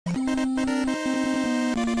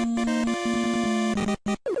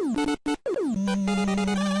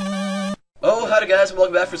Howdy guys, and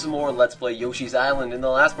welcome back for some more Let's Play Yoshi's Island. In the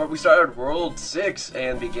last part we started World 6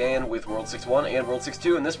 and began with World 6-1 and World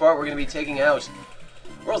 6-2. In this part we're going to be taking out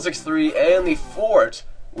World 6-3 and the fort,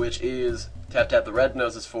 which is Tap Tap the Red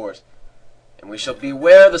Nose's fort. And we shall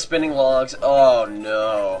beware the spinning logs. Oh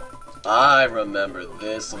no, I remember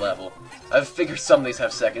this level. I've figured some of these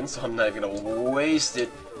have seconds, so I'm not even going to waste it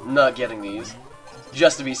not getting these.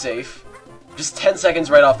 Just to be safe. Just 10 seconds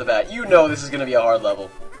right off the bat. You know this is going to be a hard level.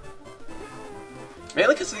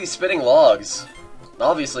 Mainly because of these spinning logs.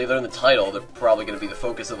 Obviously, they're in the title. They're probably going to be the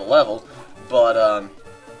focus of the level. But,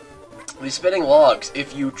 these spinning logs,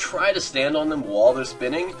 if you try to stand on them while they're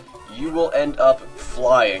spinning, you will end up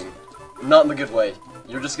flying. Not in the good way.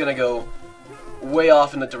 You're just going to go way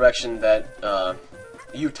off in the direction that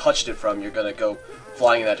you touched it from. You're going to go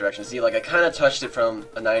flying in that direction. See, like, I kind of touched it from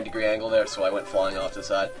a 90-degree angle there, so I went flying off to the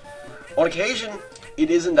side. On occasion, it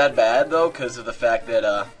isn't that bad, though, because of the fact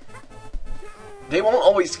that, they won't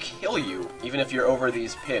always kill you, even if you're over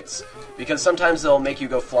these pits, because sometimes they'll make you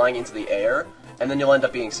go flying into the air, and then you'll end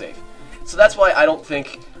up being safe. So that's why I don't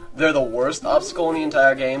think they're the worst obstacle in the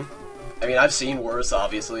entire game. I mean, I've seen worse,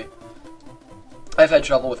 obviously. I've had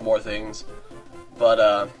trouble with more things,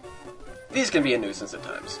 but, these can be a nuisance at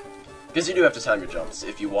times. Because you do have to time your jumps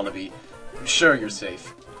if you want to be sure you're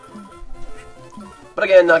safe. But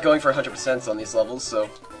again, not going for 100% on these levels, so...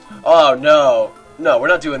 Oh, no! No, we're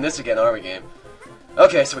not doing this again, are we, game?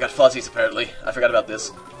 Okay, so we got fuzzies, apparently. I forgot about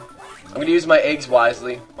this. I'm gonna use my eggs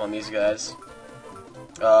wisely on these guys.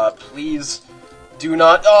 Please do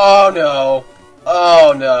not... Oh, no!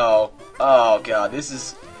 Oh, no! Oh, God, this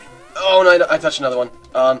is... Oh, no, I touched another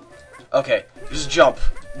one. Okay, just jump.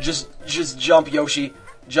 Just jump, Yoshi.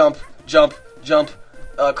 Jump, jump, jump.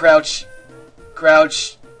 Crouch.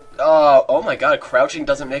 Crouch. Oh my God, crouching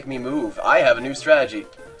doesn't make me move. I have a new strategy.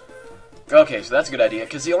 Okay, so that's a good idea,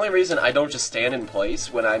 because the only reason I don't just stand in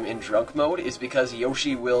place when I'm in drunk mode is because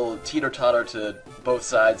Yoshi will teeter-totter to both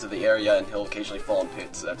sides of the area and he'll occasionally fall in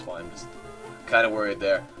pits, so that's why I'm just kind of worried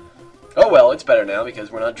there. Oh well, it's better now because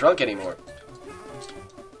we're not drunk anymore.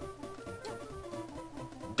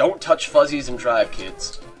 Don't touch fuzzies and drive,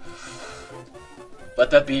 kids. Let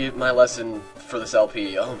that be my lesson for this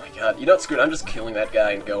LP. Oh my God, you know what, screw it, I'm just killing that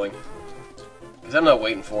guy and going. Because I'm not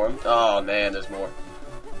waiting for him. Oh man, there's more.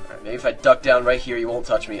 Maybe if I duck down right here, you won't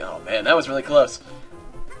touch me. Oh man, that was really close.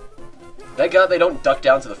 Thank God they don't duck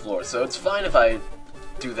down to the floor, so it's fine if I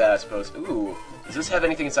do that, I suppose. Ooh, does this have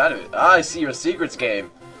anything inside of it? Ah, I see your secrets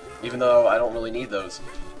game. Even though I don't really need those.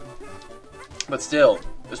 But still,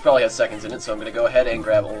 this probably has seconds in it, so I'm going to go ahead and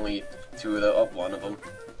grab only two of the... Oh, one of them.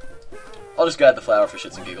 I'll just grab the flower for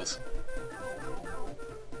shits and giggles.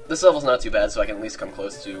 This level's not too bad, so I can at least come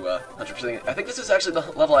close to 100%. I think this is actually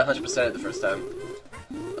the level I 100%ed the first time.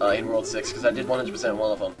 In World 6, because I did 100%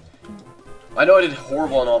 one of them. I know I did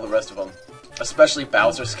horrible on all the rest of them. Especially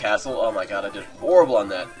Bowser's Castle. Oh my God, I did horrible on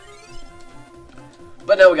that.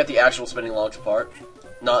 But now we got the actual spinning logs part.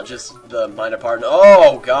 Not just the minor part.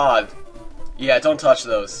 Oh God! Yeah, don't touch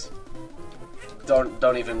those.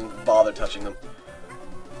 Don't even bother touching them.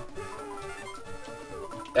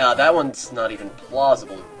 That one's not even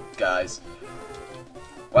plausible, guys.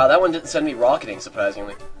 Wow, that one didn't send me rocketing,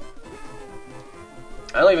 surprisingly.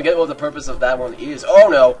 I don't even get what the purpose of that one is. Oh,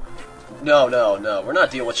 no. No, no, no. We're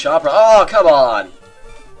not dealing with Chopper. Oh, come on.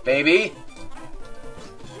 Baby.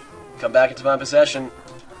 Come back into my possession.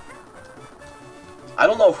 I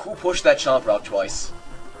don't know who pushed that Chomp Rock twice.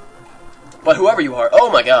 But whoever you are.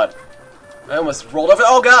 Oh, my God. I almost rolled over.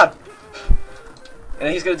 Oh, God.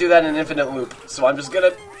 And he's going to do that in an infinite loop. So I'm just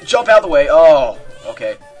going to jump out the way. Oh,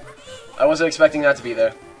 okay. I wasn't expecting that to be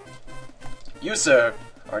there. You, sir,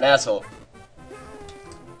 are an asshole.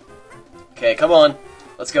 Okay, come on.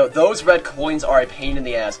 Let's go. Those red coins are a pain in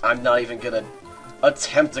the ass. I'm not even gonna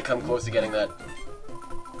attempt to come close to getting that.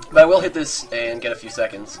 But I will hit this and get a few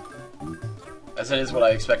seconds. As that is what I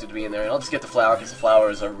expected to be in there. And I'll just get the flower, because the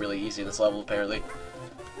flowers are really easy in this level, apparently.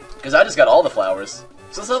 Because I just got all the flowers.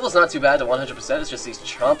 So this level's not too bad to 100%. It's just these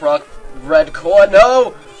Chomp Rock red coin.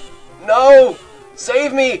 No! No!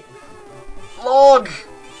 Save me! Log!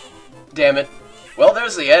 Damn it. Well,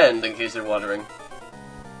 there's the end, in case you're wondering.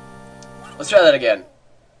 Let's try that again.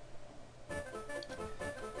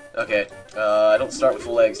 Okay, I don't start with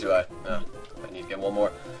full eggs, do I? No, I need to get one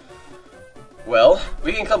more. Well,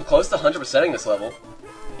 we can come close to 100%ing this level.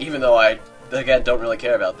 Even though I, again, don't really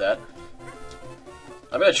care about that.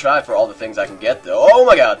 I'm gonna try for all the things I can get, though. Oh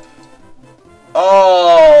my God!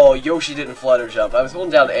 Oh, Yoshi didn't flutter jump. I was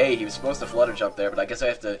holding down A, he was supposed to flutter jump there, but I guess I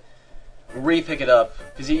have to re-pick it up.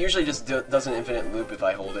 Because he usually just does an infinite loop if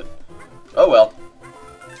I hold it. Oh well.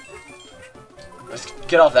 Let's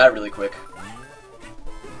get off that really quick.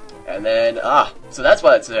 And then, so that's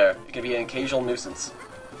why it's there. It can be an occasional nuisance.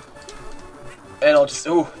 And I'll just,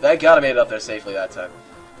 ooh, that got him made it up there safely that time.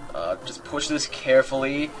 Just push this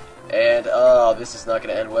carefully, and, this is not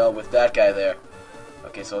going to end well with that guy there.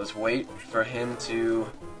 Okay, so I'll just wait for him to,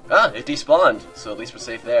 it despawned, so at least we're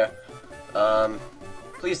safe there.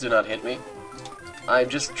 Please do not hit me. I'm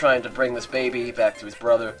just trying to bring this baby back to his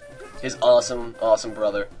brother. His awesome, awesome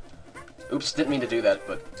brother. Oops, didn't mean to do that,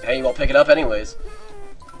 but hey, I'll pick it up anyways.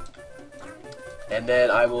 And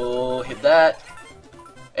then I will hit that.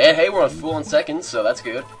 And hey, we're on full on seconds, so that's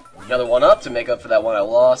good. Another one up to make up for that one I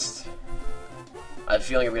lost. I have a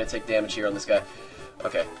feeling I'm going to take damage here on this guy.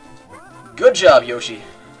 Okay. Good job, Yoshi.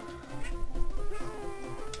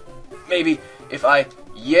 Maybe if I...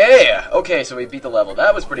 Yeah! Okay, so we beat the level.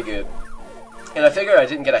 That was pretty good. And I figure I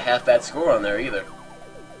didn't get a half bad score on there either.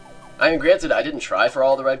 I mean, granted, I didn't try for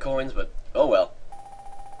all the red coins, but oh well.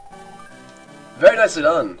 Very nicely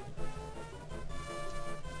done.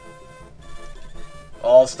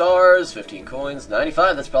 All stars, 15 coins,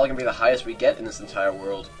 95. That's probably going to be the highest we get in this entire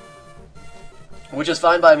world. Which is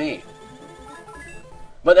fine by me.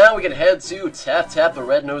 But now we can head to Tap Tap the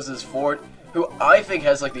Red Nose's Fort, who I think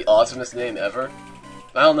has like the awesomest name ever.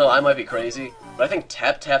 I don't know, I might be crazy, but I think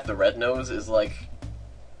Tap Tap the Red Nose is like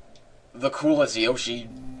the coolest Yoshi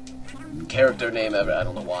character name ever. I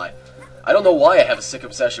don't know why. I don't know why I have a sick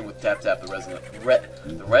obsession with Tap Tap the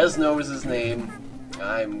Red Nose's name.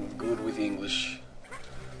 I'm good with English.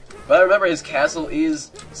 But I remember his castle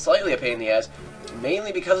is slightly a pain in the ass,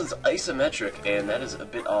 mainly because it's isometric, and that is a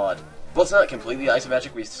bit odd. Well, it's not completely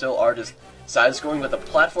isometric, we still are just side-scrolling, but the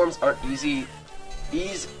platforms aren't easy.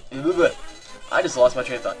 I just lost my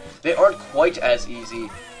train of thought. They aren't quite as easy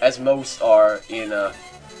as most are in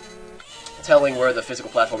telling where the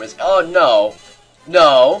physical platform is. Oh, no.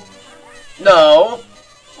 No. No.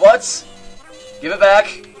 What? Give it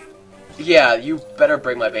back. Yeah, you better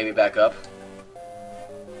bring my baby back up.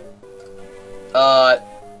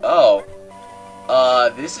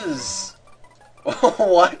 This is...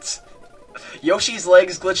 What? Yoshi's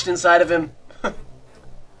legs glitched inside of him.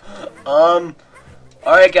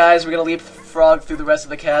 Alright guys, we're gonna leapfrog through the rest of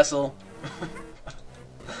the castle.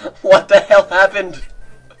 What the hell happened?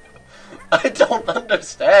 I don't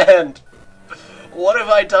understand. What have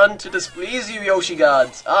I done to displease you, Yoshi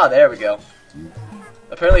gods? Ah, there we go.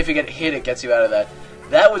 Apparently if you get hit, it gets you out of that.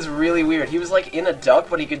 That was really weird. He was like in a duck,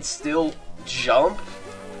 but he could still jump?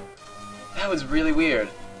 That was really weird.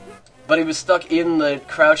 But he was stuck in the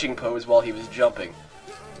crouching pose while he was jumping.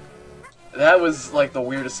 That was like the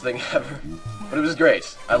weirdest thing ever. But it was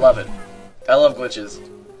great. I love it. I love glitches.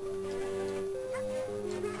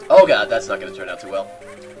 Oh god, that's not going to turn out too well.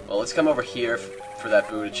 Well, let's come over here for that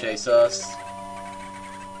Boo to chase us.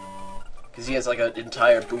 Because he has like an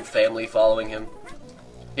entire Boo family following him.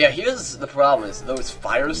 Yeah, here's the problem is those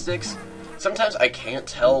fire sticks, sometimes I can't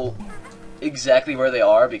tell exactly where they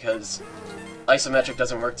are because isometric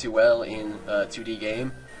doesn't work too well in a 2D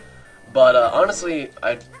game. But honestly,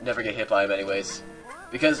 I'd never get hit by them anyways.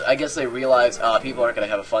 Because I guess they realize people aren't going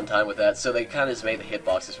to have a fun time with that, so they kind of just made the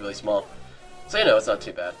hitboxes really small. So you know, it's not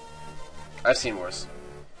too bad. I've seen worse.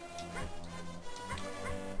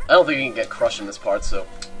 I don't think you can get crushed in this part, so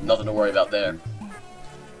nothing to worry about there.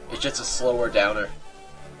 It's just a slower downer.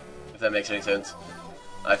 If that makes any sense.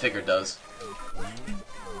 I figure it does.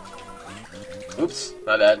 Oops,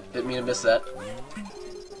 my bad. Didn't mean to miss that.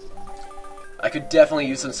 I could definitely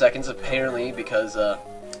use some seconds, apparently, because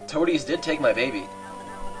Toadies did take my baby.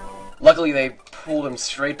 Luckily, they pulled him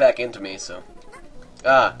straight back into me, so...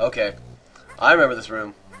 Ah, okay. I remember this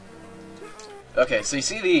room. Okay, so you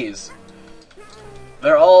see these.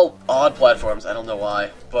 They're all odd platforms, I don't know why.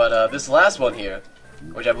 But this last one here,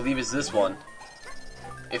 which I believe is this one,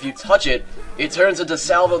 if you touch it, it turns into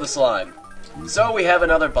Salvo the Slime. So we have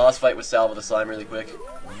another boss fight with Salvo the Slime really quick.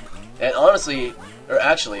 And honestly, or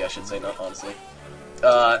actually I should say, not honestly,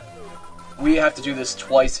 we have to do this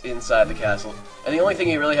twice inside the castle. And the only thing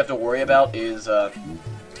you really have to worry about is,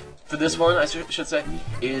 for this one, I should say,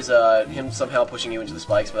 is him somehow pushing you into the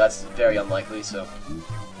spikes, but that's very unlikely, so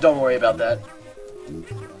don't worry about that. In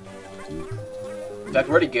fact,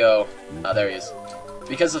 where'd he go? Ah, there he is.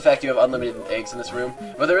 Because of the fact you have unlimited eggs in this room,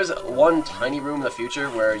 but there is one tiny room in the future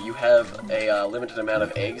where you have a limited amount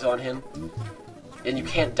of eggs on him, and you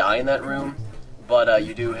can't die in that room, but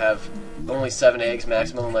you do have only 7 eggs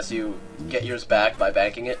maximum unless you get yours back by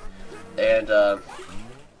banking it, and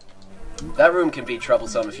that room can be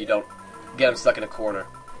troublesome if you don't get him stuck in a corner.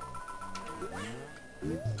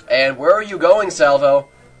 And where are you going, Salvo?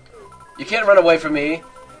 You can't run away from me.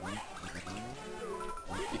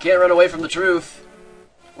 You can't run away from the truth.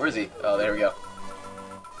 Where is he? Oh, there we go.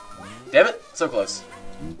 Damn it! So close.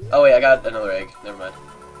 Oh wait, I got another egg. Never mind.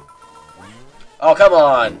 Oh, come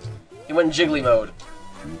on! He went in jiggly mode.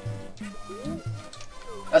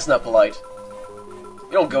 That's not polite.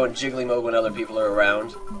 You don't go in jiggly mode when other people are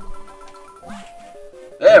around.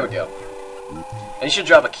 There we go. And he should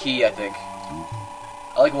drop a key, I think.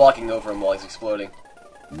 I like walking over him while he's exploding.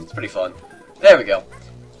 It's pretty fun. There we go.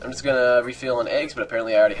 I'm just gonna refill on eggs, but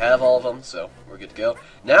apparently I already have all of them, so we're good to go.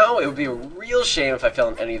 Now, it would be a real shame if I fell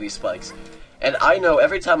in any of these spikes. And I know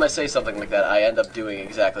every time I say something like that, I end up doing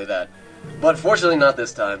exactly that. But fortunately not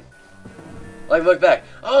this time. Like, look back.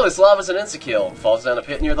 Oh, this lava's an insta-kill. Falls down a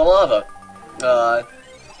pit near the lava.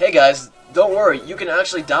 Hey guys, don't worry, you can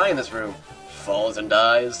actually die in this room. Falls and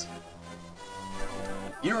dies.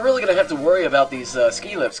 You're really gonna have to worry about these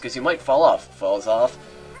ski lifts, because you might fall off. Falls off.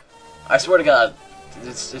 I swear to God,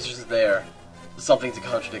 it's just there. Something to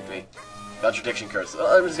contradict me. Contradiction curse.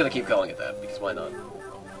 I'm just gonna keep calling it that, because why not?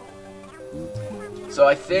 So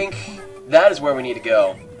I think that is where we need to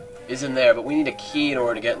go. Is in there, but we need a key in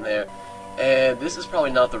order to get in there. And this is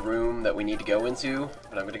probably not the room that we need to go into,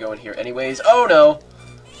 but I'm gonna go in here anyways. Oh no!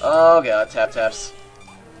 Oh god, tap-taps.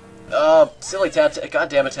 Oh, silly tap-taps. God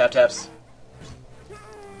damn it, tap-taps.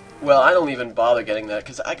 Well, I don't even bother getting that,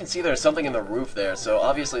 because I can see there's something in the roof there, so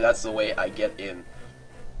obviously that's the way I get in.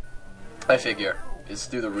 I figure, is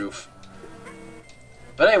through the roof.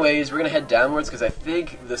 But anyways, we're going to head downwards, because I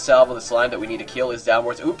think the salve of the slime that we need to kill is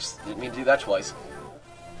downwards. Oops, didn't mean to do that twice.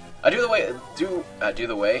 I do like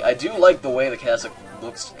the way the castle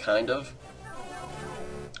looks, kind of.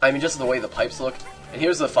 I mean, just the way the pipes look. And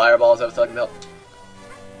here's the fireballs I was talking about.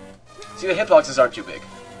 See, the hitboxes aren't too big.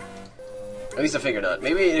 At least I figure not.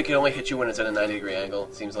 Maybe it can only hit you when it's at a 90-degree angle,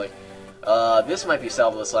 it seems like. This might be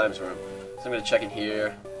Salve the Slime's room. So I'm going to check in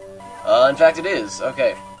here. In fact, it is.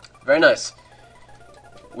 Okay. Very nice.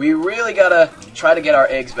 We really gotta try to get our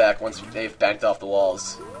eggs back once they've banked off the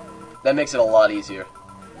walls. That makes it a lot easier.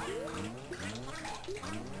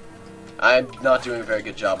 I'm not doing a very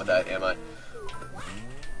good job with that, am I?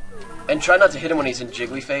 And try not to hit him when he's in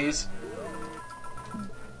jiggly phase.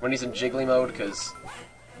 When he's in jiggly mode, because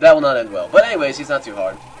that will not end well. But anyways, he's not too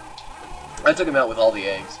hard. I took him out with all the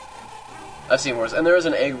eggs. I've seen worse. And there is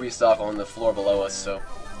an egg restock on the floor below us, so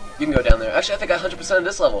you can go down there. Actually, I think I 100%ed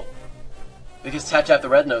this level. Because Tap Tap the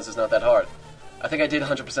Red Nose is not that hard. I think I did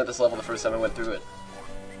 100% this level the first time I went through it.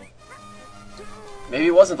 Maybe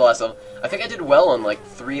it wasn't the last level. I think I did well on like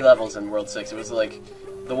 3 levels in World 6. It was like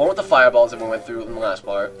the one with the fireballs that we went through in the last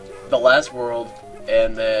part, the last world,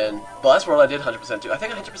 and then the last world I did 100% too. I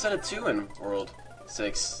think I 100%ed 2 in World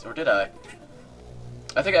 6, or did I?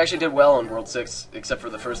 I think I actually did well on World 6, except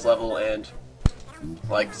for the first level and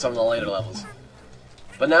like some of the later levels.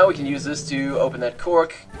 But now we can use this to open that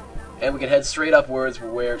cork, and we can head straight upwards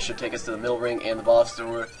where it should take us to the middle ring and the boss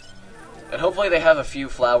door. And hopefully they have a few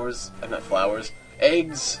flowers, not flowers,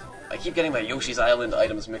 eggs. I keep getting my Yoshi's Island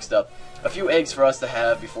items mixed up. A few eggs for us to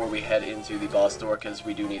have before we head into the boss door, because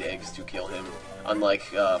we do need eggs to kill him.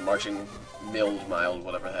 Unlike Marching Mild,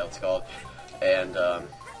 whatever the hell it's called. And,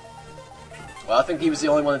 well, I think he was the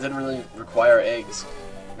only one that didn't really require eggs,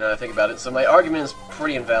 now that I think about it. So my argument is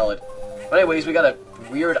pretty invalid. But anyways, we got a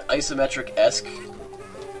weird isometric-esque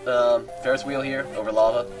Ferris wheel here over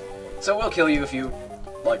lava. So we'll kill you if you,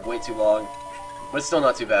 like, wait too long. But it's still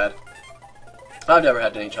not too bad. I've never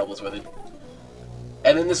had any troubles with it.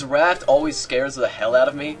 And then this raft always scares the hell out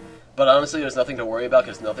of me. But honestly, there's nothing to worry about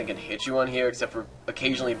because nothing can hit you on here except for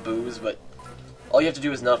occasionally booze. But all you have to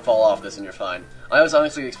do is not fall off this and you're fine. I was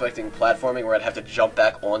honestly expecting platforming where I'd have to jump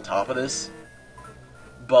back on top of this.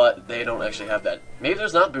 But they don't actually have that. Maybe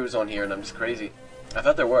there's not booze on here and I'm just crazy. I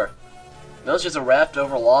thought there were. No, it's just a raft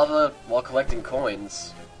over lava while collecting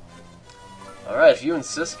coins. Alright, if you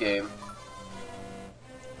insist, game.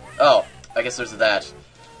 Oh, I guess there's that.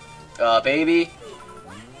 Baby,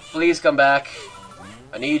 please come back.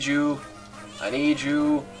 I need you. I need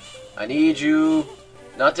you. I need you.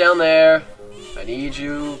 Not down there. I need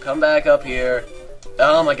you. Come back up here.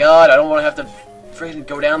 Oh my god, I don't want to have to freaking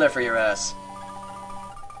go down there for your ass.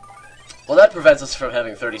 Well, that prevents us from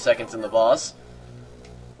having 30 seconds in the boss.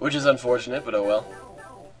 Which is unfortunate, but oh well.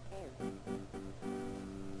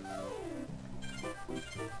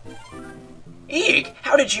 Eek!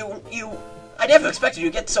 How did you... I never expected you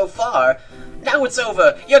to get so far. Now it's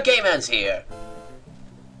over. Your game ends here.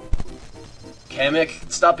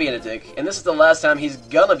 Kamek, stop being a dick. And this is the last time he's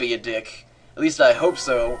gonna be a dick. At least I hope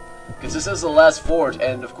so. Because this is the last fort,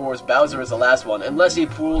 and of course Bowser is the last one. Unless he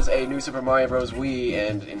pulls a new Super Mario Bros. Wii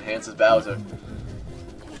and enhances Bowser.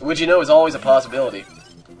 Which you know is always a possibility.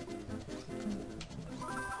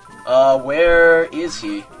 Where is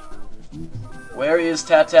he? Where is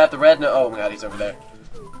Tap Tap the red? No, oh my god, he's over there.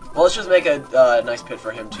 Well, let's just make a nice pit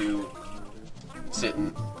for him to sit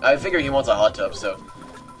in. I figure he wants a hot tub, so...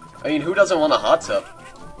 I mean, who doesn't want a hot tub?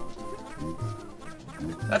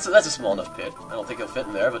 That's a small enough pit. I don't think he'll fit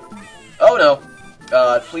in there, but... Oh,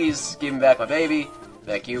 no. Please give me back my baby.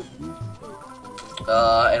 Thank you.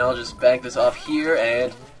 And I'll just bank this off here,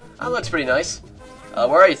 and... that looks pretty nice.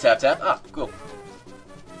 Where are you, Tap Tap? Ah, cool.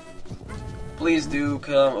 Please do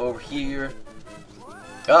come over here.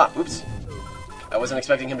 Ah, oops. I wasn't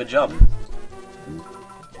expecting him to jump.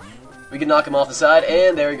 We can knock him off the side,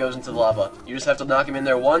 and there he goes into the lava. You just have to knock him in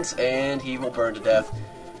there once, and he will burn to death.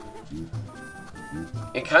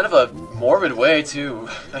 In kind of a morbid way, too.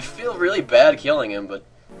 I feel really bad killing him, but...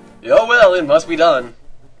 oh well, it must be done.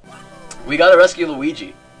 We gotta rescue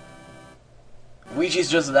Luigi.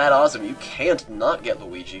 Luigi's just that awesome. You can't not get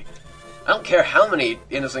Luigi. I don't care how many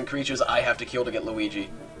innocent creatures I have to kill to get Luigi.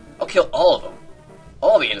 I'll kill all of them.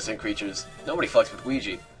 All the innocent creatures. Nobody fucks with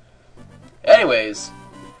Luigi. Anyways,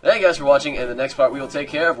 thank you guys for watching. In the next part, we will take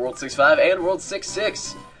care of World 6.5 and World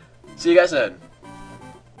 6.6. See you guys then.